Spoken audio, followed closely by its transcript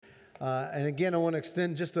And again, I want to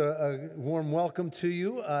extend just a warm welcome to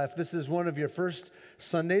you. If this is one of your first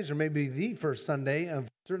Sundays, or maybe the first Sunday, I'm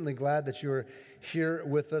certainly glad that you're here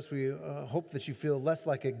with us. We hope that you feel less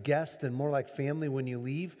like a guest and more like family when you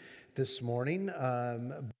leave this morning.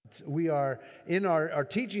 We are in our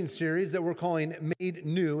teaching series that we're calling Made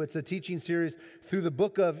New. It's a teaching series through the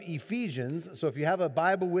book of Ephesians. So if you have a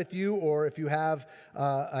Bible with you, or if you have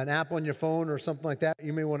an app on your phone or something like that,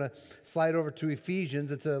 you may want to slide over to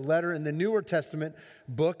Ephesians. It's a letter in the Newer Testament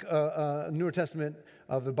book, Newer Testament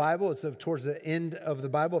of the Bible. It's towards the end of the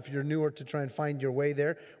Bible if you're newer to try and find your way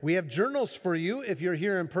there. We have journals for you. If you're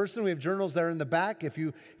here in person, we have journals there in the back. If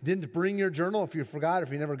you didn't bring your journal, if you forgot,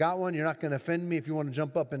 if you never got one, you're not going to offend me if you want to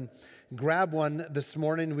jump up and grab one this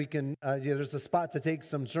morning. We can, there's a spot to take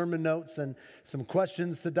some sermon notes and some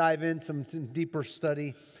questions to dive in, some deeper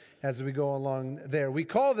study as we go along there. We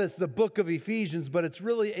call this the book of Ephesians, but it's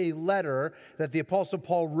really a letter that the Apostle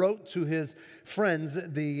Paul wrote to his friends,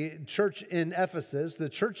 the church in Ephesus, the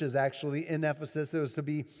churches actually in Ephesus. It was to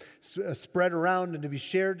be spread around and to be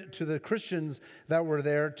shared to the Christians that were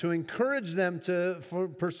there, to encourage them to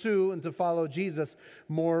pursue and to follow Jesus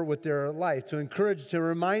more with their life, to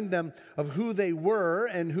remind them of who they were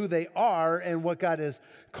and who they are and what God is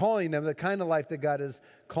calling them, the kind of life that God is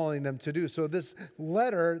calling them to do. So this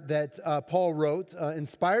letter that Paul wrote,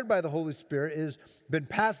 inspired by the Holy Spirit, has been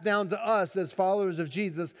passed down to us as followers of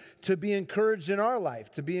Jesus to be encouraged in our life,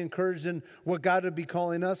 to be encouraged in what God would be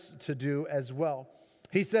calling us to do as well.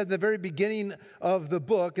 He said at the very beginning of the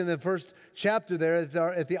book, in the first chapter there,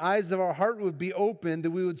 if the eyes of our heart would be opened,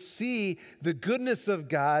 that we would see the goodness of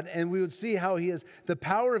God, and we would see how He has the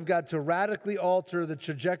power of God to radically alter the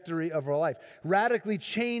trajectory of our life. Radically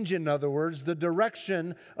change, in other words, the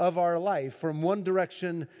direction of our life from one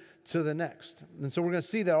direction to the next. And so we're going to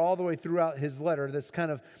see that all the way throughout his letter,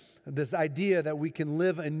 this idea that we can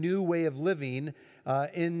live a new way of living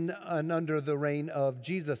in and under the reign of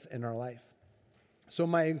Jesus in our life. So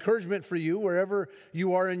my encouragement for you, wherever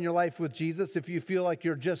you are in your life with Jesus, if you feel like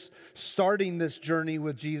you're just starting this journey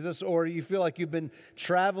with Jesus, or you feel like you've been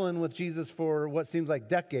traveling with Jesus for what seems like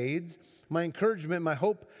decades, my encouragement, my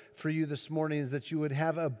hope for you this morning is that you would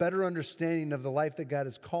have a better understanding of the life that God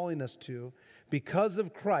is calling us to because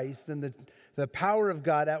of Christ and the power of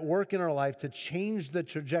God at work in our life to change the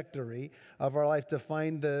trajectory of our life, to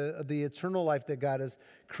find the eternal life that God has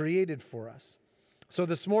created for us. So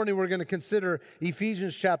this morning we're going to consider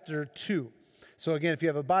Ephesians chapter 2. So again, if you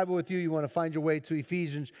have a Bible with you, you want to find your way to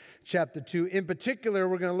Ephesians chapter 2. In particular,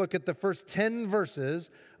 we're going to look at the first 10 verses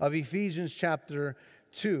of Ephesians chapter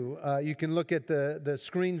 2. You can look at the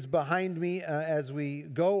screens behind me as we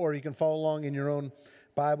go, or you can follow along in your own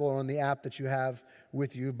Bible or on the app that you have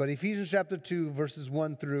with you. But Ephesians chapter 2, verses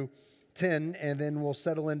 1 through 10, and then we'll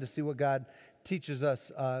settle in to see what God teaches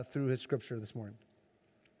us through His Scripture this morning.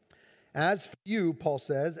 As for you, Paul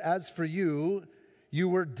says, as for you, you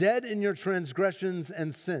were dead in your transgressions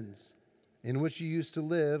and sins, in which you used to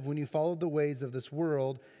live when you followed the ways of this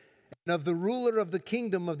world and of the ruler of the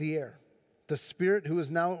kingdom of the air, the Spirit who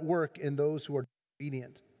is now at work in those who are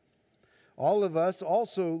disobedient. All of us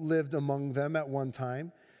also lived among them at one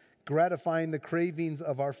time, gratifying the cravings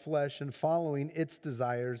of our flesh and following its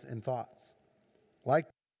desires and thoughts. Like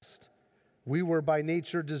the rest, we were by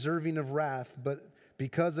nature deserving of wrath, but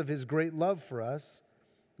because of His great love for us,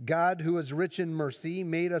 God, who is rich in mercy,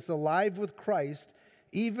 made us alive with Christ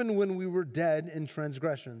even when we were dead in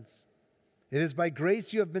transgressions. It is by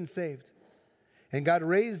grace you have been saved. And God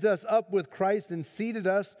raised us up with Christ and seated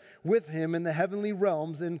us with Him in the heavenly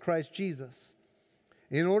realms in Christ Jesus,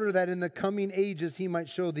 in order that in the coming ages He might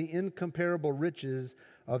show the incomparable riches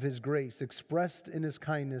of His grace, expressed in His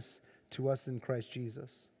kindness to us in Christ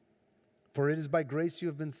Jesus. For it is by grace you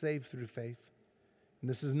have been saved through faith. And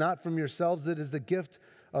this is not from yourselves, it is the gift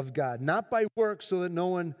of God, not by works so that no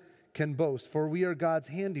one can boast. For we are God's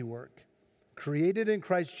handiwork, created in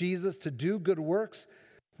Christ Jesus to do good works,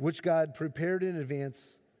 which God prepared in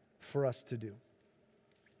advance for us to do.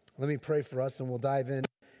 Let me pray for us and we'll dive in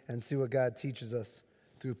and see what God teaches us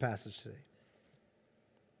through the passage today.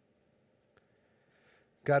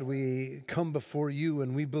 God, we come before you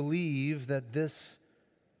and we believe that this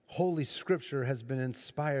Holy Scripture has been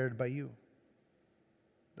inspired by you.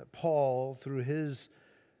 That Paul, through his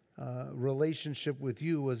relationship with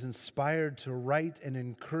you, was inspired to write and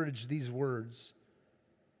encourage these words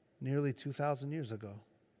nearly 2,000 years ago.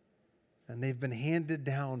 And they've been handed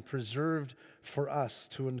down, preserved for us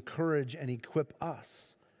to encourage and equip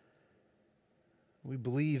us. We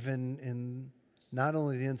believe in not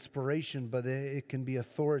only the inspiration, but it can be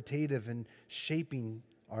authoritative in shaping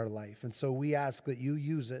our life. And so we ask that you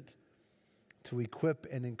use it to equip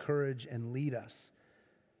and encourage and lead us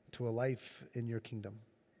to a life in your kingdom.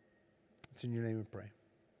 It's in your name we pray.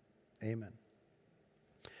 Amen.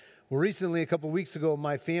 Well, recently, a couple weeks ago,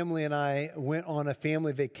 my family and I went on a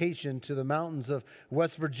family vacation to the mountains of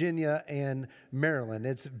West Virginia and Maryland.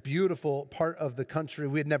 It's a beautiful part of the country.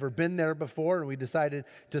 We had never been there before, and we decided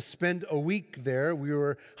to spend a week there. We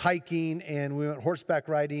were hiking, and we went horseback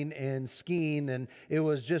riding and skiing, and it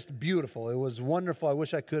was just beautiful. It was wonderful. I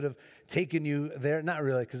wish I could have taken you there. Not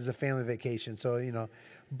really, because it's a family vacation, so,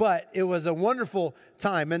 but it was a wonderful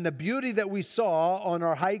time. And the beauty that we saw on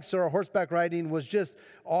our hikes or our horseback riding was just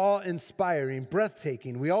awe-inspiring,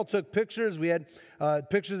 breathtaking. We all took pictures. We had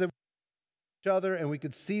pictures of each other, and we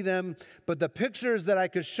could see them. But the pictures that I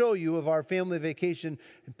could show you of our family vacation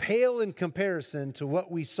pale in comparison to what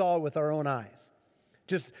we saw with our own eyes.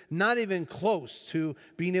 Just not even close to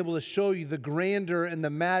being able to show you the grandeur and the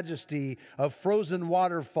majesty of frozen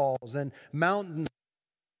waterfalls and mountains,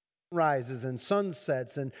 rises and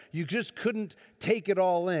sunsets, and you just couldn't take it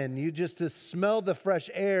all in. You just to smell the fresh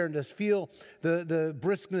air and to feel the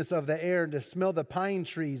briskness of the air and to smell the pine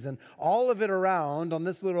trees and all of it around on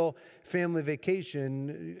this little family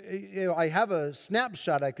vacation. I have a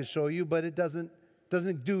snapshot I could show you, but it doesn't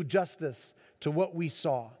do justice to what we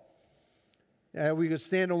saw. We could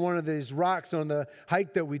stand on one of these rocks on the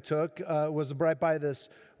hike that we took. Was right by this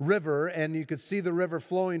river, and you could see the river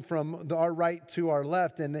flowing from our right to our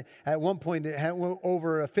left. And at one point, it went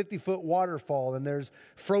over a 50-foot waterfall, and there's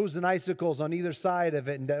frozen icicles on either side of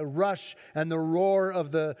it, and the rush and the roar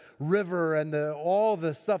of the river and all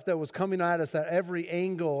the stuff that was coming at us at every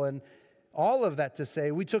angle. And all of that to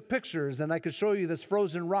say, we took pictures, and I could show you this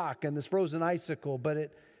frozen rock and this frozen icicle, but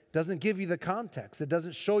it doesn't give you the context. It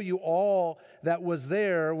doesn't show you all that was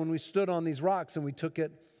there when we stood on these rocks and we took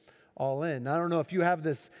it all in. I don't know if you have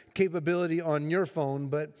this capability on your phone,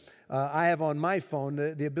 but I have on my phone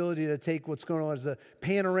the ability to take what's going on as a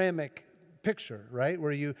panoramic picture, right?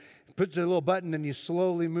 Where you put your little button and you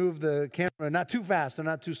slowly move the camera, not too fast or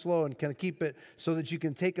not too slow, and kind of keep it so that you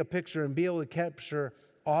can take a picture and be able to capture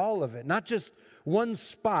all of it. Not just one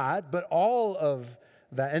spot, but all of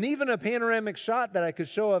that. And even a panoramic shot that I could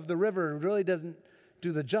show of the river really doesn't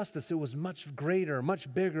do the justice. It was much greater,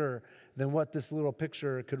 much bigger than what this little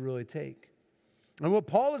picture could really take. And what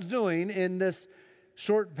Paul is doing in this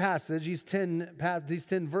short passage, these 10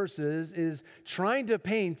 verses, is trying to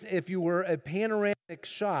paint, if you were, a panoramic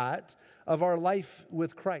shot of our life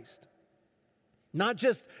with Christ. Not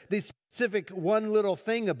just the specific one little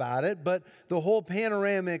thing about it, but the whole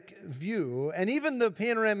panoramic view. And even the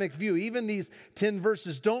panoramic view, even these 10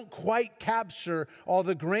 verses don't quite capture all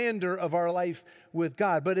the grandeur of our life with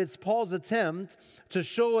God. But it's Paul's attempt to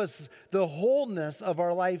show us the wholeness of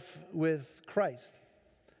our life with Christ.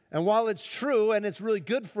 And while it's true, and it's really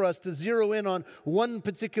good for us to zero in on one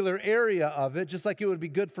particular area of it, just like it would be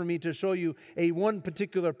good for me to show you one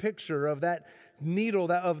particular picture of that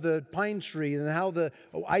needle of the pine tree and how the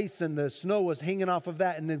ice and the snow was hanging off of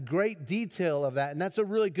that and the great detail of that. And that's a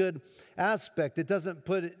really good aspect. It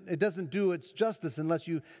doesn't do its justice unless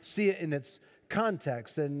you see it in its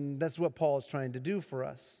context. And that's what Paul is trying to do for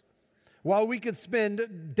us. While we could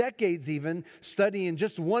spend decades even studying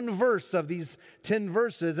just one verse of these 10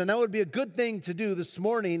 verses, and that would be a good thing to do this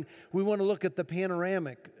morning, we want to look at the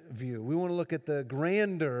panoramic view. We want to look at the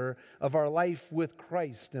grandeur of our life with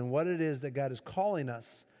Christ and what it is that God is calling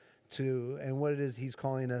us to and what it is He's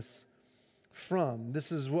calling us from.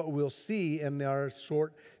 This is what we'll see in our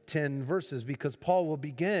short 10 verses, because Paul will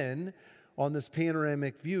begin on this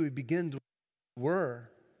panoramic view. He begins with were.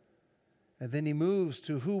 And then he moves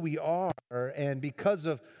to who we are, and because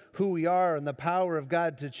of who we are and the power of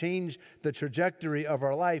God to change the trajectory of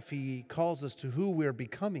our life, he calls us to who we're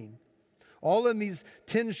becoming. All in these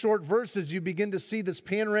 10 short verses, you begin to see this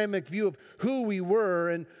panoramic view of who we were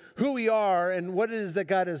and who we are and what it is that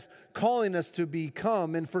God is calling us to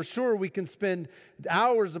become. And for sure, we can spend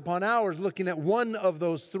hours upon hours looking at one of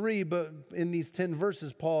those three, but in these 10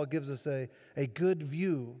 verses, Paul gives us a good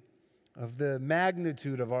view of the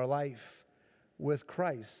magnitude of our life with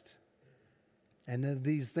Christ. And then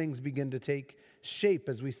these things begin to take shape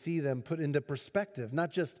as we see them put into perspective, not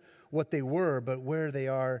just what they were, but where they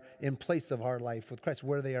are in place of our life with Christ,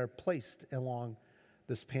 where they are placed along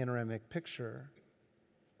this panoramic picture.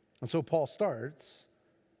 And so Paul starts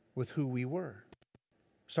with who we were.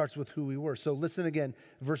 So listen again,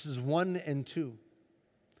 verses 1 and 2.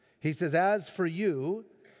 He says, "As for you,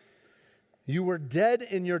 you were dead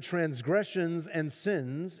in your transgressions and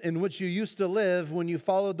sins, in which you used to live when you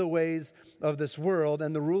followed the ways of this world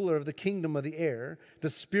and the ruler of the kingdom of the air, the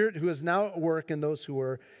spirit who is now at work in those who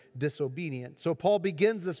are disobedient. So Paul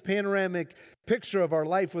begins this panoramic picture of our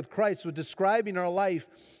life with Christ with describing our life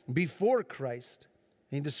before Christ.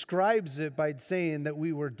 He describes it by saying that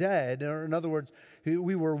we were dead, or in other words,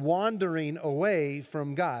 we were wandering away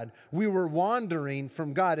from God. We were wandering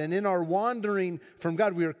from God, and in our wandering from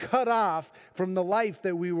God, we were cut off from the life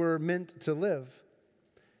that we were meant to live.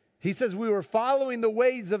 He says we were following the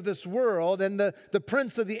ways of this world and the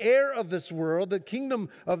prince of the air of this world, the kingdom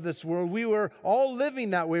of this world. We were all living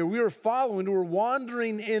that way. We were following, we were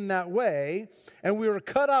wandering in that way, and we were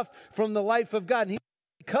cut off from the life of God. And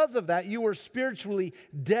because of that, you were spiritually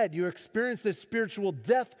dead. You experienced this spiritual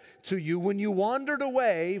death to you when you wandered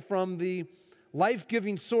away from the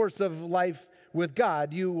life-giving source of life with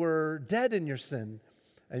God. You were dead in your sin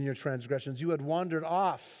and your transgressions. You had wandered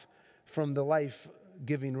off from the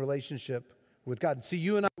life-giving relationship with God. See,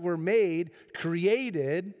 you and I were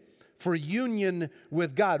created for union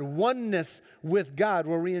with God, oneness with God,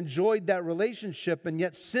 where we enjoyed that relationship, and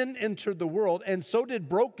yet sin entered the world, and so did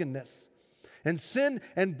brokenness. And sin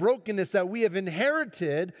and brokenness that we have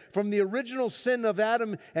inherited from the original sin of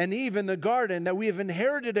Adam and Eve in the garden, that we have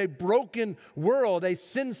inherited a broken world, a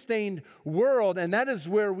sin-stained world, and that is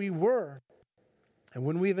where we were. And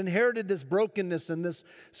when we've inherited this brokenness and this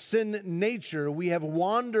sin nature, we have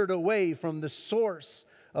wandered away from the source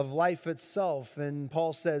of life itself. And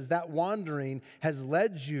Paul says that wandering has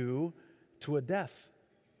led you to a death.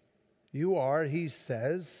 You are, he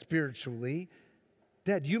says, spiritually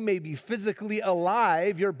dead. You may be physically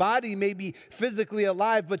alive, your body may be physically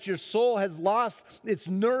alive, but your soul has lost its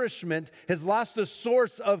nourishment, has lost the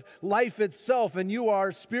source of life itself, and you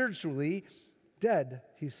are spiritually dead,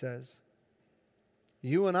 he says.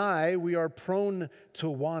 You and I, we are prone to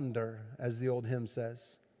wander, as the old hymn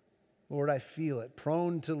says. Lord, I feel it,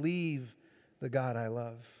 prone to leave the God I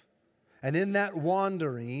love. And in that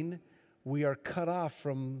wandering, we are cut off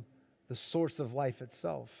from the source of life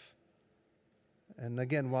itself. And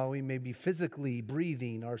again, while we may be physically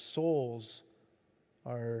breathing, our souls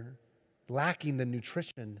are lacking the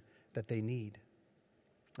nutrition that they need.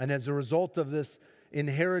 And as a result of this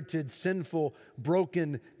inherited, sinful,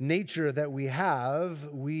 broken nature that we have,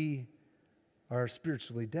 we are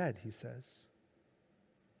spiritually dead, he says.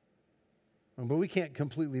 But we can't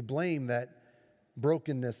completely blame that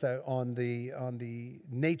brokenness on the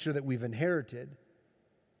nature that we've inherited.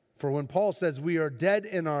 For when Paul says we are dead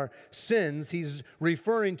in our sins, he's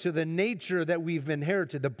referring to the nature that we've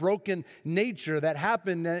inherited, the broken nature that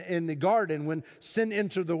happened in the garden when sin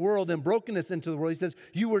entered the world and brokenness into the world. He says,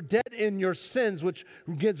 you were dead in your sins, which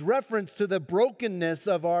gives reference to the brokenness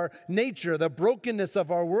of our nature, the brokenness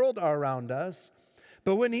of our world around us.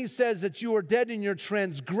 But when he says that you are dead in your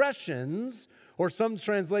transgressions, or some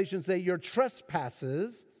translations say your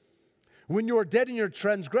trespasses, when you are dead in your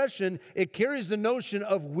transgression, it carries the notion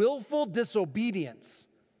of willful disobedience.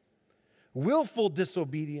 Willful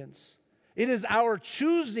disobedience. It is our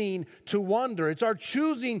choosing to wander. It's our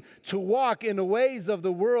choosing to walk in the ways of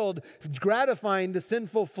the world, gratifying the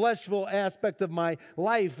sinful, fleshful aspect of my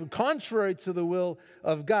life, contrary to the will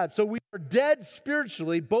of God. So we are dead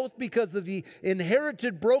spiritually, both because of the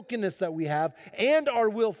inherited brokenness that we have and our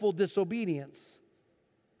willful disobedience.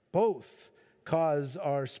 Both cause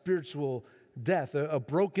our spiritual death, a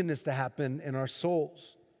brokenness to happen in our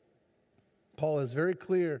souls. Paul is very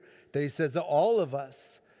clear that he says that all of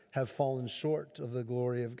us have fallen short of the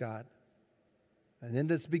glory of God. And in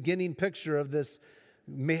this beginning picture of this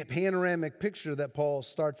panoramic picture that Paul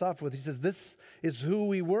starts off with, he says, this is who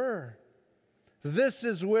we were. This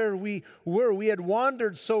is where we were. We had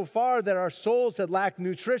wandered so far that our souls had lacked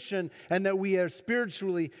nutrition and that we are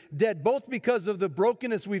spiritually dead, both because of the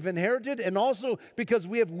brokenness we've inherited and also because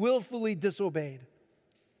we have willfully disobeyed.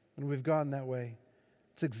 And we've gone that way.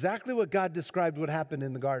 It's exactly what God described what happened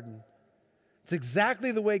in the garden. It's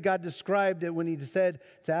exactly the way God described it when he said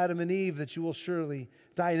to Adam and Eve that you will surely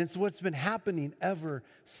die. And it's what's been happening ever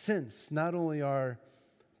since. Not only our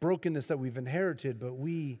brokenness that we've inherited, but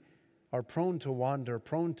we are prone to wander,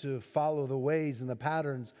 prone to follow the ways and the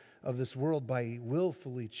patterns of this world by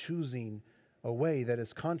willfully choosing a way that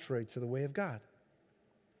is contrary to the way of God.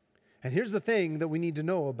 And here's the thing that we need to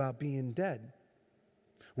know about being dead.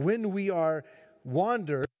 When we are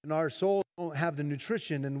wandered and our souls don't have the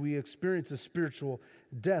nutrition and we experience a spiritual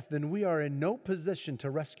death, then we are in no position to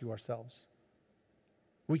rescue ourselves.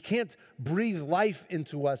 We can't breathe life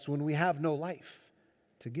into us when we have no life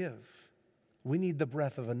to give. We need the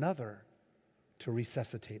breath of another to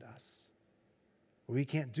resuscitate us. We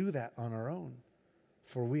can't do that on our own,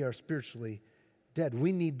 for we are spiritually dead.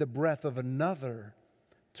 We need the breath of another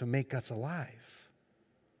to make us alive.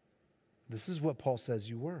 This is what Paul says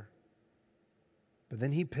you were. But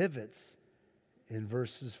then he pivots in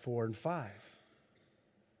verses 4 and 5.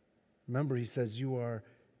 Remember, he says, you are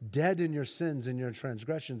dead in your sins and your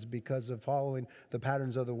transgressions because of following the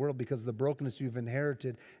patterns of the world, because of the brokenness you've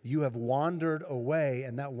inherited. You have wandered away,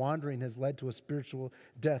 and that wandering has led to a spiritual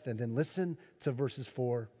death. And then listen to verses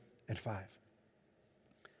 4 and 5.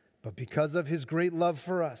 But because of his great love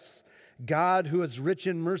for us, God, who is rich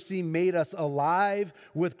in mercy, made us alive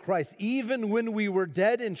with Christ, even when we were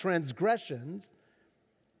dead in transgressions.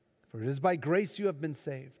 For it is by grace you have been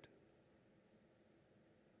saved.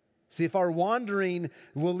 See, if our wandering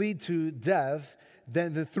will lead to death,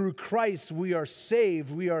 then through Christ we are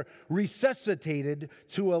saved. We are resuscitated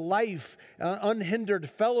to a life, unhindered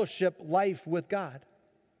fellowship life with God.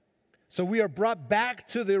 So we are brought back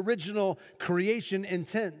to the original creation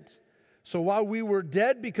intent. So while we were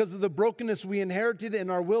dead because of the brokenness we inherited in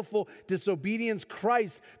our willful disobedience,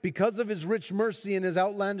 Christ, because of his rich mercy and his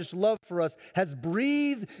outlandish love for us, has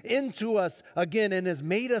breathed into us again and has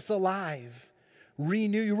made us alive.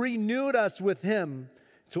 Renewed us with him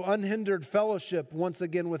to unhindered fellowship once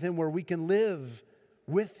again with him, where we can live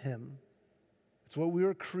with him. It's what we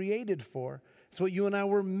were created for. It's what you and I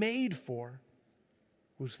were made for,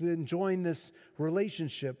 was enjoying this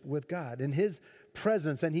relationship with God in his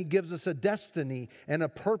presence. And he gives us a destiny and a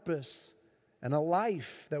purpose and a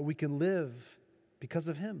life that we can live because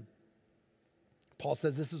of him. Paul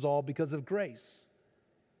says this is all because of grace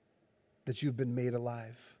that you've been made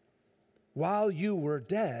alive. While you were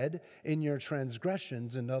dead in your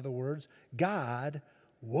transgressions, in other words, God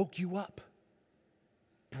woke you up,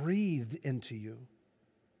 breathed into you,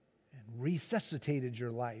 and resuscitated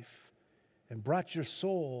your life, and brought your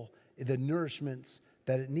soul the nourishments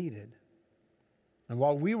that it needed. And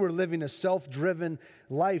while we were living a self-driven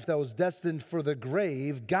life that was destined for the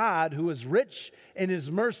grave, God, who is rich in his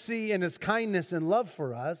mercy and his kindness and love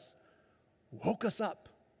for us, woke us up.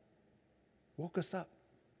 Woke us up.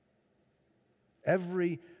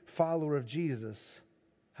 Every follower of Jesus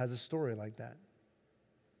has a story like that,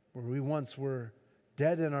 where we once were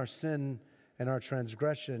dead in our sin and our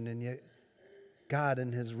transgression, and yet God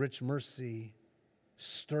in his rich mercy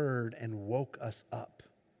stirred and woke us up,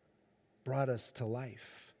 brought us to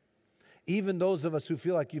life. Even those of us who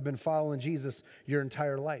feel like you've been following Jesus your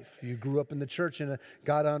entire life. You grew up in the church in a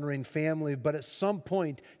God-honoring family, but at some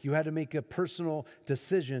point you had to make a personal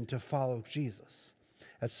decision to follow Jesus.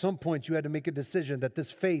 At some point, you had to make a decision that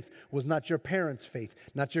this faith was not your parents' faith,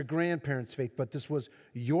 not your grandparents' faith, but this was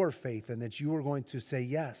your faith, and that you were going to say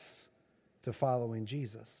yes to following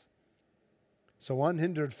Jesus. So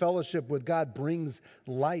unhindered fellowship with God brings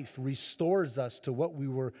life, restores us to what we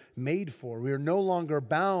were made for. We are no longer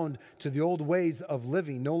bound to the old ways of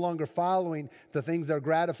living, no longer following the things that are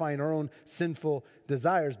gratifying our own sinful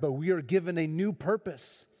desires, but we are given a new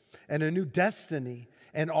purpose and a new destiny,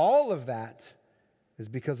 and all of that is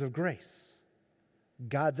because of grace.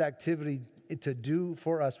 God's activity to do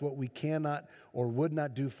for us what we cannot or would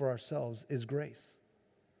not do for ourselves is grace.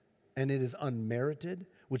 And it is unmerited,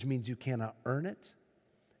 which means you cannot earn it.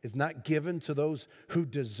 It's not given to those who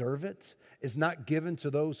deserve it. It's not given to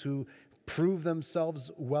those who prove themselves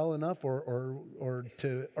well enough or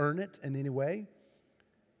to earn it in any way.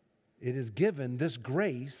 It is given, this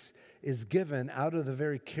grace is given out of the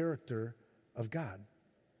very character of God.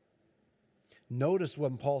 Notice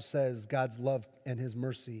when Paul says God's love and his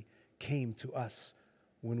mercy came to us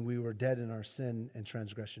when we were dead in our sin and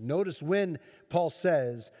transgression. Notice when Paul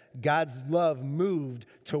says God's love moved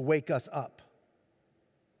to wake us up.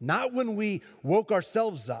 Not when we woke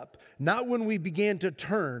ourselves up, not when we began to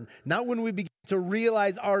turn, not when we began to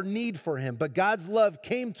realize our need for him, but God's love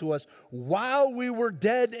came to us while we were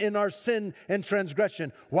dead in our sin and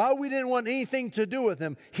transgression. While we didn't want anything to do with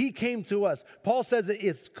him, he came to us. Paul says it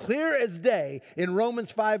is clear as day in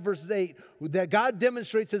Romans 5 verses 8 that God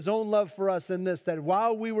demonstrates his own love for us in this, that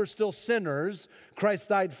while we were still sinners, Christ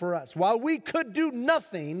died for us. While we could do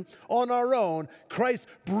nothing on our own, Christ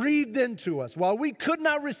breathed into us. While we could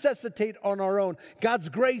not resuscitate on our own, God's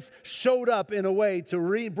grace showed up in a way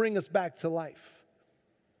to bring us back to life.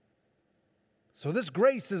 So this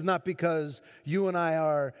grace is not because you and I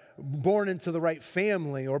are born into the right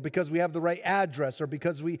family, or because we have the right address, or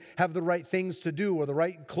because we have the right things to do or the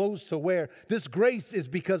right clothes to wear. This grace is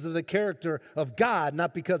because of the character of God,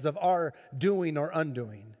 not because of our doing or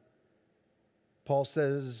undoing. Paul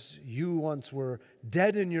says, you once were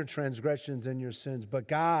dead in your transgressions and your sins, but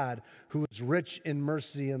God, who is rich in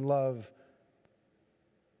mercy and love,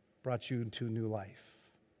 brought you into new life.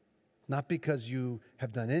 Not because you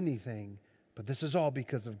have done anything, but this is all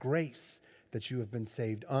because of grace that you have been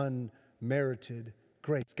saved, unmerited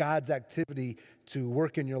Grace, God's activity to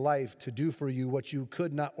work in your life, to do for you what you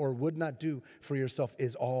could not or would not do for yourself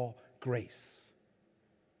is all grace.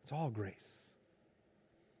 It's all grace.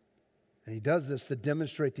 And he does this to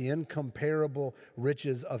demonstrate the incomparable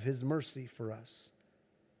riches of his mercy for us.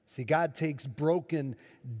 See, God takes broken,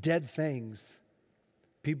 dead things,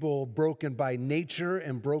 people broken by nature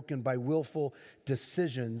and broken by willful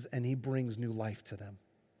decisions, and he brings new life to them.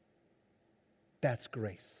 That's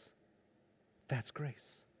grace. That's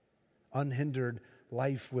grace. Unhindered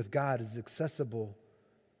life with God is accessible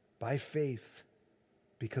by faith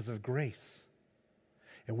because of grace.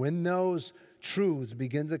 And when those truths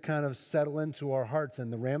begin to kind of settle into our hearts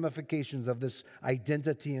and the ramifications of this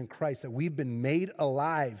identity in Christ, that we've been made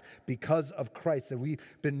alive because of Christ,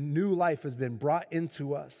 that new life has been brought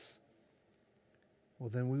into us, well,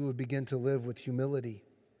 then we would begin to live with humility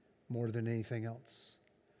more than anything else.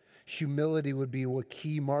 Humility would be a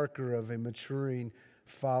key marker of a maturing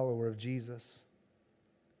follower of Jesus.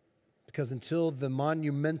 Because until the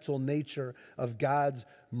monumental nature of God's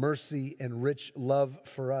mercy and rich love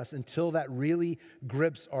for us, until that really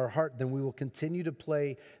grips our heart, then we will continue to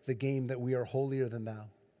play the game that we are holier than thou.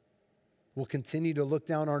 We'll continue to look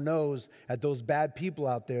down our nose at those bad people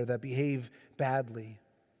out there that behave badly.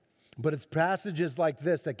 But it's passages like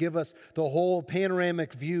this that give us the whole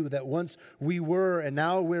panoramic view that once we were and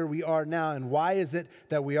now where we are now. And why is it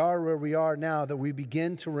that we are where we are now, that we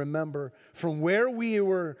begin to remember from where we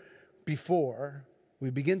were before, we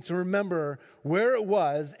begin to remember where it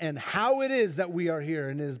was and how it is that we are here.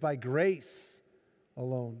 And it is by grace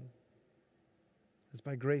alone. It's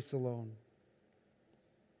by grace alone.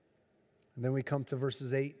 And then we come to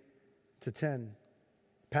verses 8 to 10.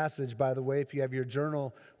 Passage, by the way, if you have your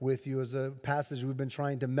journal with you, is a passage we've been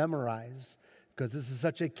trying to memorize, because this is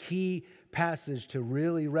such a key passage to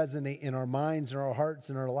really resonate in our minds and our hearts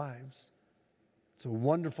and our lives. It's a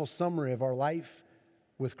wonderful summary of our life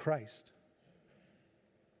with Christ.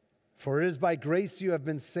 For it is by grace you have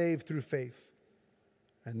been saved through faith.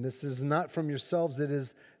 And this is not from yourselves, it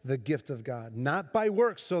is the gift of God. Not by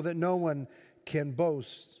works, so that no one can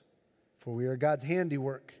boast. For we are God's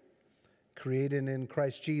handiwork, created in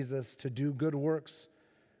Christ Jesus to do good works,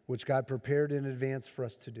 which God prepared in advance for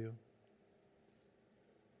us to do.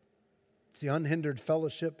 It's the unhindered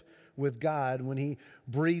fellowship with God when he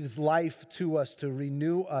breathes life to us to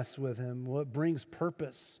renew us with him. Well, it brings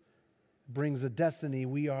purpose, it brings a destiny.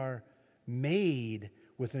 We are made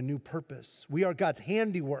with a new purpose. We are God's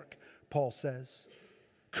handiwork, Paul says,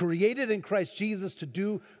 created in Christ Jesus to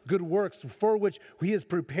do good works for which he has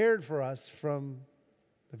prepared for us from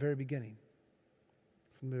the very beginning.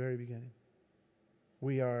 From the very beginning.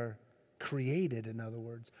 We are created, in other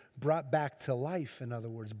words, brought back to life, in other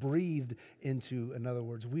words, breathed into, in other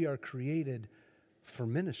words. We are created for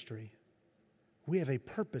ministry. We have a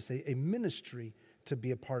purpose, a ministry to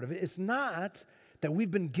be a part of it. It's not that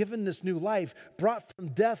we've been given this new life, brought from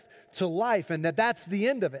death to life, and that's the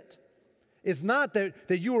end of it. It's not that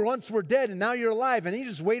you once were dead and now you're alive and you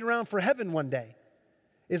just wait around for heaven one day.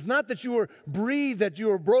 It's not that you were breathed, that you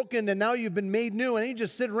were broken, and now you've been made new, and you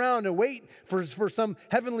just sit around and wait for some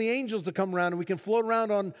heavenly angels to come around, and we can float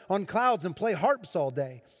around on clouds and play harps all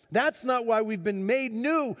day. That's not why we've been made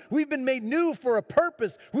new. We've been made new for a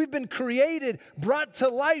purpose. We've been created, brought to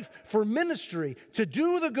life for ministry, to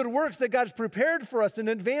do the good works that God's prepared for us in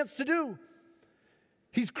advance to do.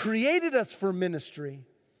 He's created us for ministry.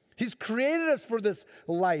 He's created us for this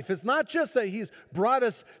life. It's not just that he's brought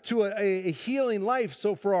us to a healing life,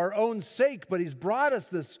 so for our own sake, but he's brought us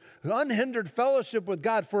this unhindered fellowship with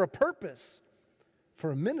God for a purpose,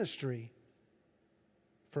 for a ministry,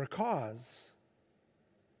 for a cause.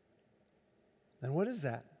 And what is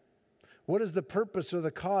that? What is the purpose or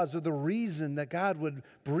the cause or the reason that God would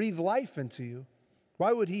breathe life into you?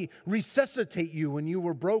 Why would he resuscitate you when you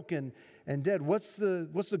were broken and dead? What's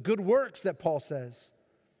the good works that Paul says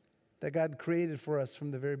that God created for us from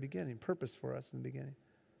the very beginning, purpose for us in the beginning?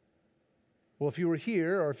 Well, if you were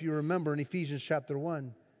here, or if you remember in Ephesians chapter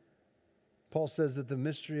 1, Paul says that the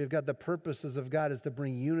mystery of God, the purposes of God is to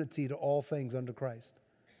bring unity to all things under Christ.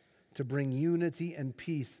 To bring unity and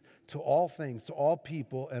peace to all things, to all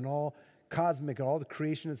people, and all cosmic, and all the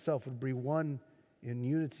creation itself would be one in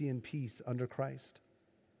unity and peace under Christ.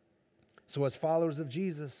 So as followers of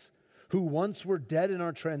Jesus, who once were dead in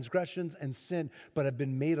our transgressions and sin, but have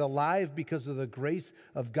been made alive because of the grace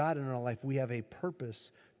of God in our life, we have a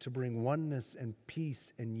purpose to bring oneness and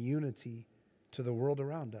peace and unity to the world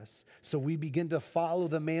around us. So we begin to follow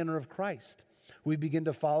the manner of Christ. We begin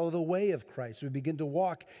to follow the way of Christ. We begin to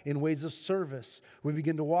walk in ways of service. We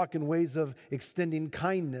begin to walk in ways of extending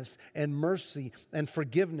kindness and mercy and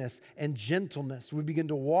forgiveness and gentleness. We begin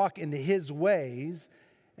to walk into His ways,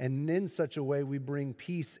 and in such a way we bring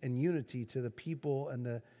peace and unity to the people and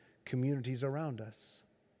the communities around us.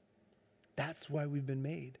 That's why we've been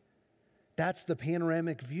made. That's the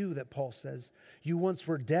panoramic view that Paul says. You once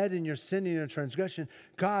were dead in your sin and your transgression.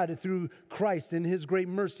 God, through Christ in His great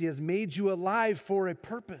mercy, has made you alive for a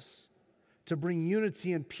purpose, to bring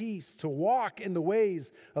unity and peace, to walk in the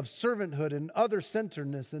ways of servanthood and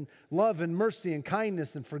other-centeredness and love and mercy and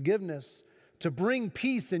kindness and forgiveness, to bring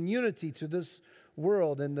peace and unity to this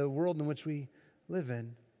world and the world in which we live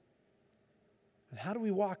in. And how do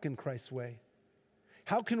we walk in Christ's way?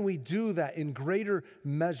 How can we do that in greater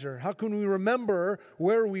measure? How can we remember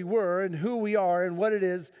where we were and who we are and what it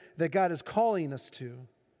is that God is calling us to?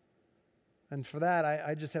 And for that,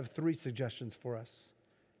 I just have 3 suggestions for us.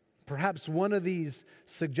 Perhaps one of these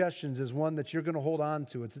suggestions is one that you're going to hold on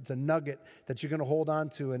to. It's a nugget that you're going to hold on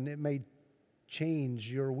to, and it may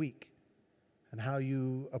change your week and how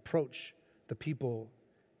you approach the people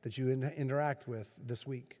that you interact with this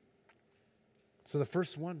week. So the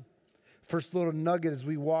first little nugget as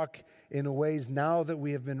we walk in ways now that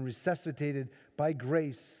we have been resuscitated by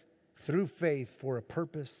grace through faith for a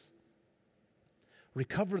purpose.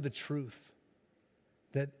 Recover the truth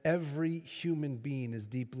that every human being is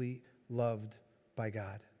deeply loved by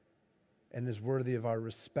God and is worthy of our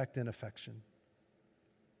respect and affection.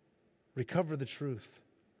 Recover the truth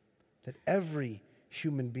that every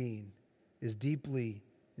human being is deeply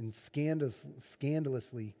and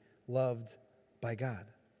scandalously loved by God.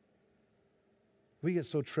 We get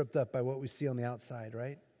so tripped up by what we see on the outside,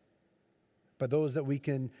 right? By those that we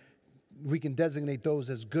can designate those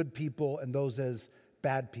as good people and those as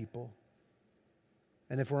bad people.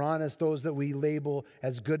 And if we're honest, those that we label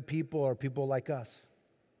as good people are people like us,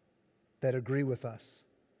 that agree with us,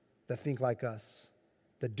 that think like us,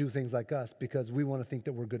 that do things like us, because we want to think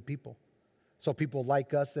that we're good people. So people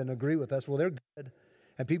like us and agree with us, well, they're good.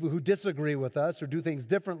 And people who disagree with us or do things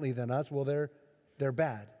differently than us, well, they're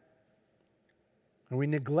bad. And we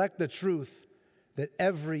neglect the truth that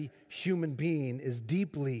every human being is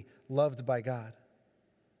deeply loved by God.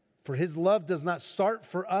 For His love does not start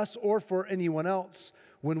for us or for anyone else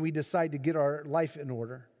when we decide to get our life in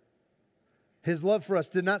order. His love for us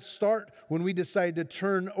did not start when we decided to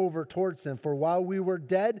turn over towards Him. For while we were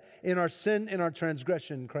dead in our sin and our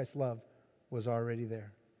transgression, Christ's love was already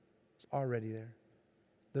there. It's already there.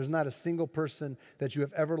 There's not a single person that you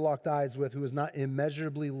have ever locked eyes with who is not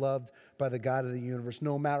immeasurably loved by the God of the universe,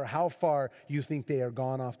 no matter how far you think they are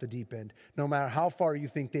gone off the deep end, no matter how far you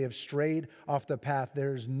think they have strayed off the path.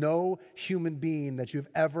 There's no human being that you've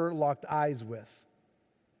ever locked eyes with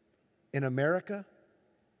in America,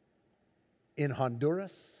 in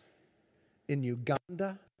Honduras, in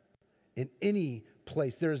Uganda, in any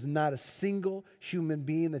place. There's not a single human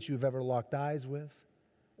being that you've ever locked eyes with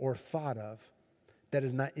or thought of that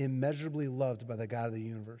is not immeasurably loved by the God of the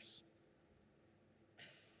universe.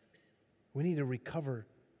 We need to recover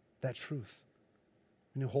that truth.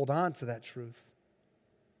 We need to hold on to that truth.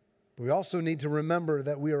 But we also need to remember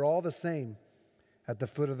that we are all the same at the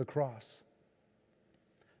foot of the cross.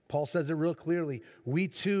 Paul says it real clearly. We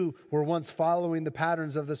too were once following the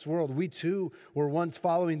patterns of this world. We too were once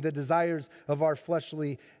following the desires of our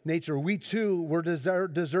fleshly nature. We too were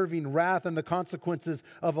deserving wrath and the consequences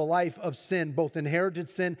of a life of sin, both inherited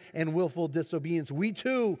sin and willful disobedience. We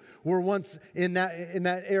too were once in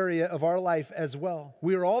that area of our life as well.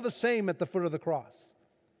 We are all the same at the foot of the cross.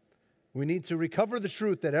 We need to recover the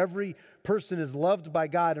truth that every person is loved by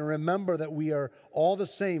God and remember that we are all the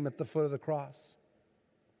same at the foot of the cross.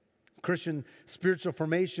 Christian spiritual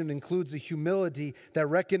formation includes a humility that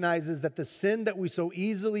recognizes that the sin that we so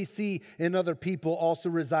easily see in other people also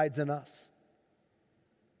resides in us.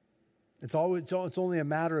 It's only a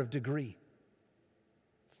matter of degree.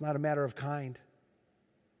 It's not a matter of kind.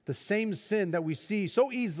 The same sin that we see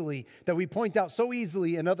so easily, that we point out so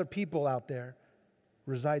easily in other people out there,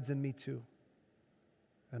 resides in me too.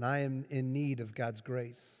 And I am in need of God's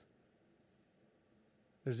grace.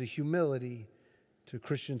 There's a humility to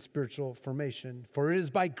Christian spiritual formation. For it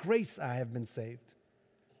is by grace I have been saved,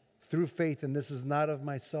 through faith, and this is not of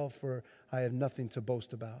myself, for I have nothing to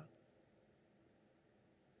boast about.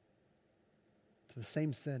 It's the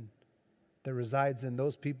same sin that resides in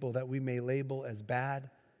those people that we may label as bad,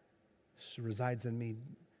 resides in me.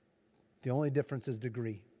 The only difference is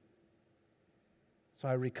degree. So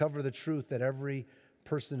I recover the truth that every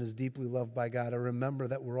person is deeply loved by God. I remember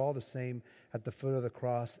that we're all the same at the foot of the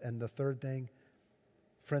cross. And the third thing,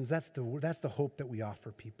 Friends, that's the hope that we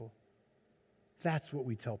offer people. That's what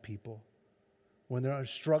we tell people when they're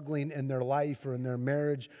struggling in their life or in their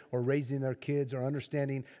marriage or raising their kids or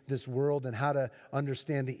understanding this world and how to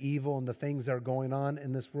understand the evil and the things that are going on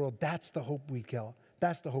in this world. That's the hope we tell.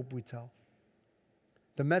 That's the hope we tell.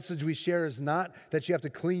 The message we share is not that you have to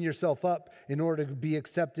clean yourself up in order to be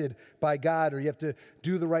accepted by God, or you have to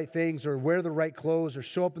do the right things or wear the right clothes or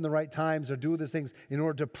show up in the right times or do these things in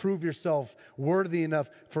order to prove yourself worthy enough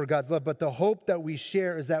for God's love. But the hope that we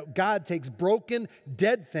share is that God takes broken,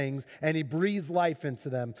 dead things and He breathes life into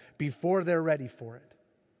them before they're ready for it.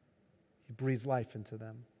 He breathes life into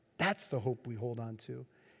them. That's the hope we hold on to.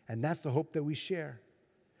 And that's the hope that we share.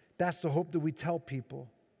 That's the hope that we tell people.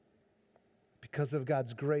 Because of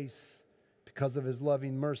God's grace, because of His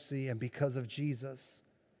loving mercy, and because of Jesus.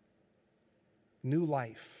 New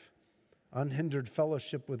life, unhindered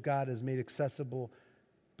fellowship with God is made accessible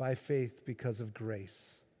by faith because of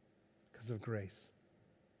grace. Because of grace.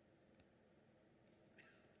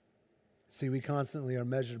 See, we constantly are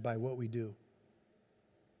measured by what we do.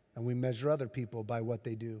 And we measure other people by what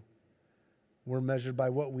they do. We're measured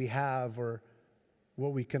by what we have or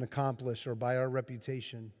what we can accomplish or by our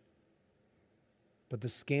reputation. But the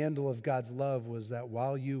scandal of God's love was that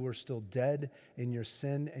while you were still dead in your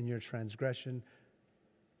sin and your transgression,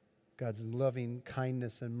 God's loving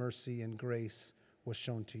kindness and mercy and grace was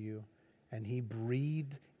shown to you. And He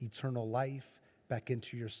breathed eternal life back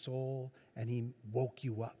into your soul, and He woke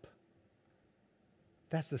you up.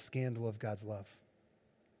 That's the scandal of God's love.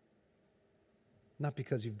 Not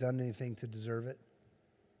because you've done anything to deserve it,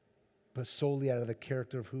 but solely out of the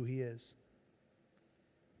character of who He is.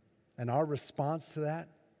 And our response to that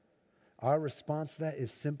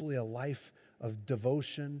is simply a life of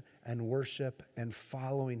devotion and worship and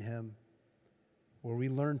following Him, where we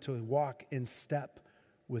learn to walk in step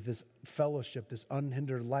with this fellowship, this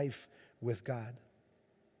unhindered life with God.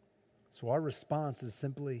 So our response is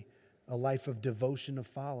simply a life of devotion of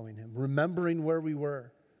following Him, remembering where we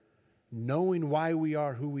were, knowing why we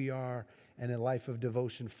are who we are, and a life of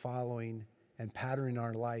devotion following and patterning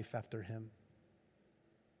our life after Him.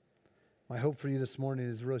 My hope for you this morning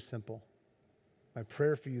is really simple. My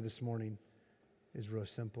prayer for you this morning is really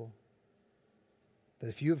simple. That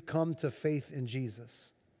if you have come to faith in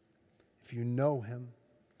Jesus, if you know Him,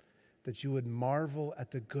 that you would marvel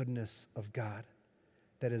at the goodness of God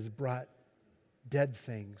that has brought dead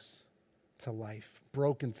things to life,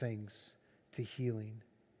 broken things to healing,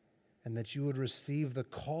 and that you would receive the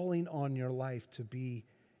calling on your life to be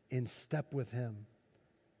in step with Him.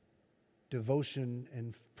 Devotion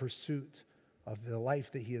and pursuit of the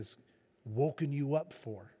life that He has woken you up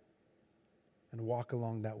for, and walk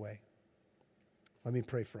along that way. Let me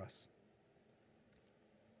pray for us.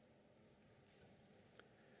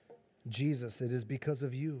 Jesus, it is because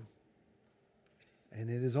of you, and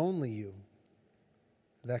it is only you,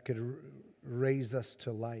 that could raise us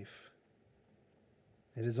to life.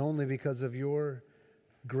 It is only because of your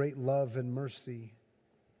great love and mercy,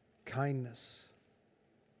 kindness,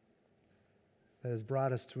 that has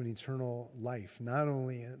brought us to an eternal life, not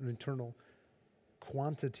only an eternal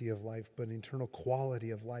quantity of life, but an eternal quality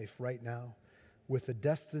of life right now, with a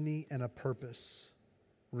destiny and a purpose.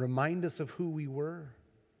 Remind us of who we were,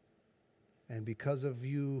 and because of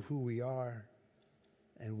you, who we are,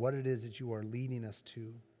 and what it is that you are leading us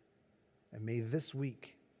to. And may this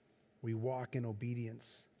week we walk in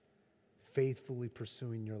obedience, faithfully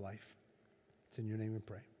pursuing your life. It's in your name we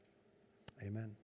pray. Amen.